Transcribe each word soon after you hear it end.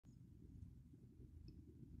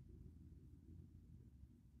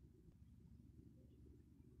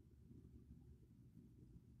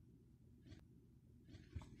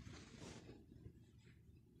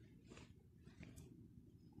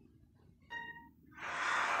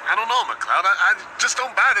I don't know, McCloud. I just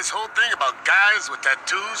don't buy this whole thing about guys with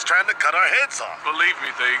tattoos trying to cut our heads off. Believe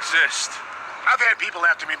me, they exist. I've had people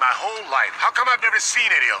after me my whole life. How come I've never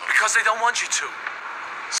seen any of them? Because they don't want you to.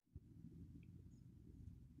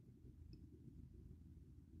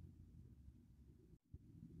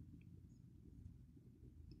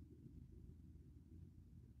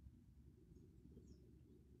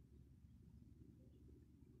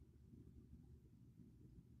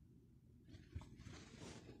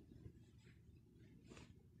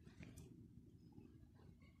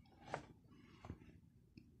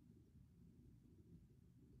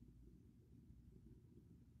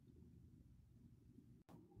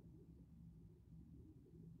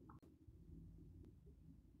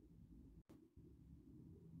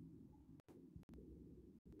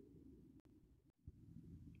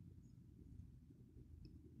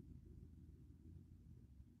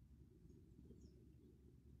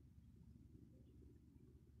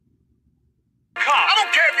 I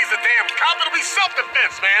don't care if he's a damn cop. It'll be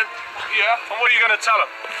self-defense, man. Yeah? And what are you gonna tell him?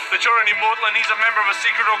 That you're an immortal and he's a member of a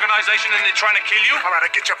secret organization and they're trying to kill you? All right, I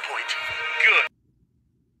get your point. Good.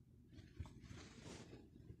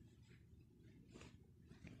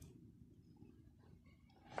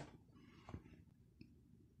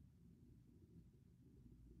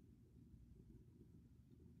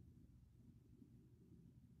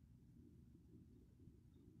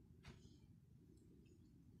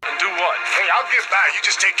 And do what? Hey, I'll get by. You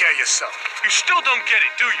just take care of yourself. You still don't get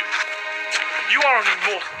it, do you? You are an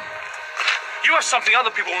immortal. You have something other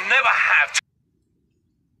people will never have.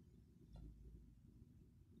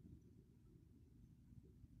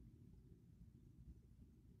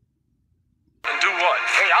 And do what?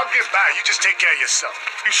 Hey, I'll get by. You just take care of yourself.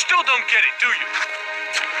 You still don't get it, do you?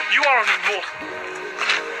 You are an immortal.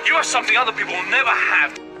 You have something other people will never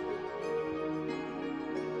have.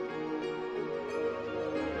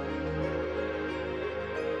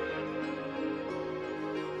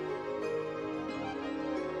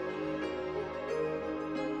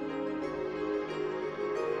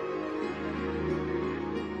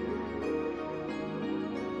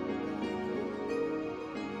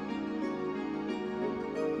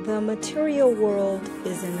 The material world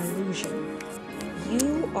is an illusion.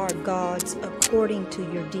 You are gods according to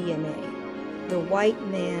your DNA. The white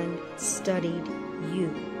man studied you.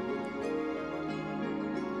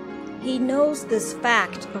 He knows this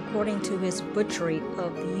fact according to his butchery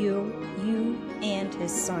of you and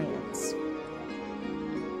his science.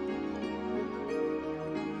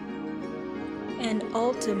 And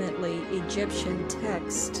ultimately Egyptian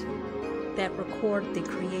texts that record the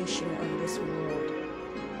creation of this world.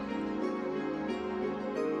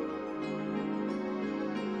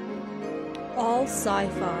 All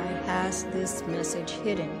sci-fi has this message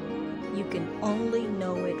hidden. You can only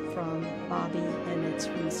know it from Bobby Hemmitt's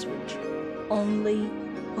research. Only.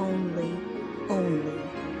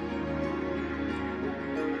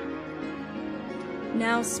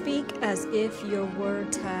 Now speak as if your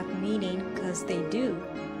words have meaning, 'cause they do.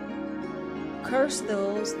 Curse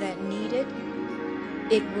those that need it.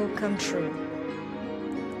 It will come true.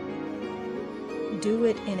 Do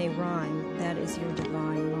it in a rhyme, that is your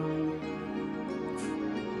divine line.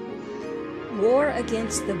 War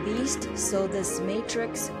against the beast, so this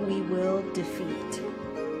matrix we will defeat.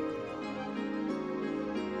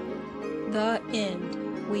 The end.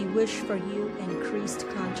 We wish for you increased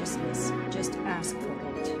consciousness. Just ask for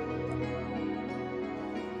it.